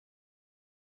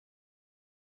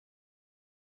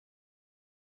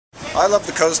I love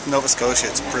the coast of Nova Scotia.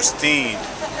 It's pristine.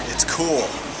 It's cool.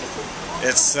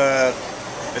 It's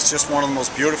just one of the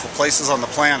most beautiful places on the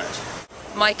planet.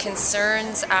 My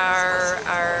concerns are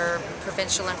our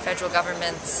provincial and federal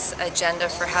government's agenda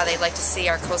for how they'd like to see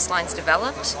our coastlines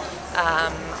developed.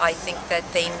 I think that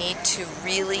they need to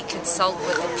really consult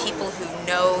with the people who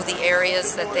know the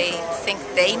areas that they think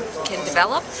they can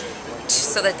develop,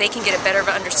 so that they can get a better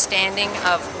understanding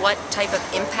of what type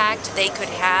of impact they could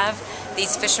have.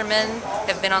 These fishermen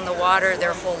have been on the water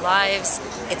their whole lives.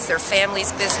 It's their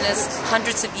family's business,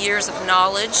 hundreds of years of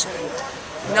knowledge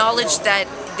that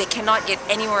they cannot get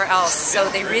anywhere else. So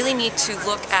they really need to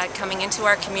look at coming into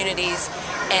our communities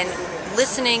and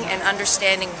listening and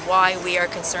understanding why we are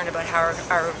concerned about how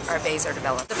our bays are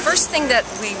developed. The first thing that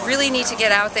we really need to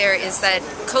get out there is that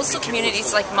coastal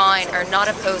communities like mine are not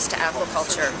opposed to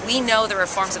aquaculture. We know there are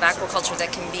forms of aquaculture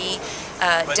that can be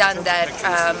done that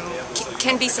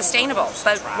can be sustainable,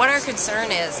 but what our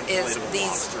concern is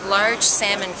these large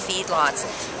salmon feedlots.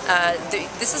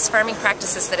 This is farming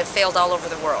practices that have failed all over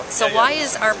the world. So why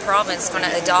is our province going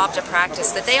to adopt a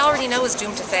practice that they already know is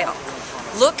doomed to fail?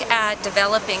 Look at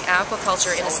developing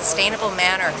aquaculture in a sustainable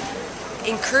manner.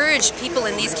 Encourage people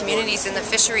in these communities in the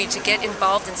fishery to get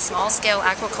involved in small-scale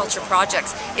aquaculture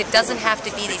projects. It doesn't have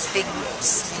to be these big,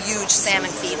 huge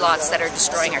salmon feedlots that are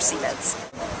destroying our seabeds.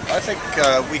 I think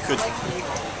we could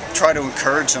try to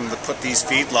encourage them to put these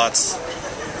feedlots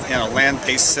in a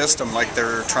land-based system like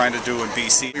they're trying to do in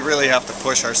BC. We really have to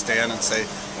push our stand and say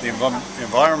the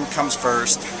environment comes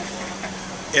first.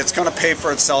 It's going to pay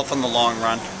for itself in the long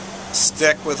run.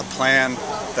 Stick with a plan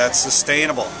that's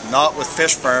sustainable, not with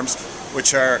fish farms,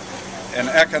 which are an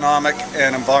economic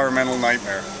and environmental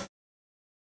nightmare.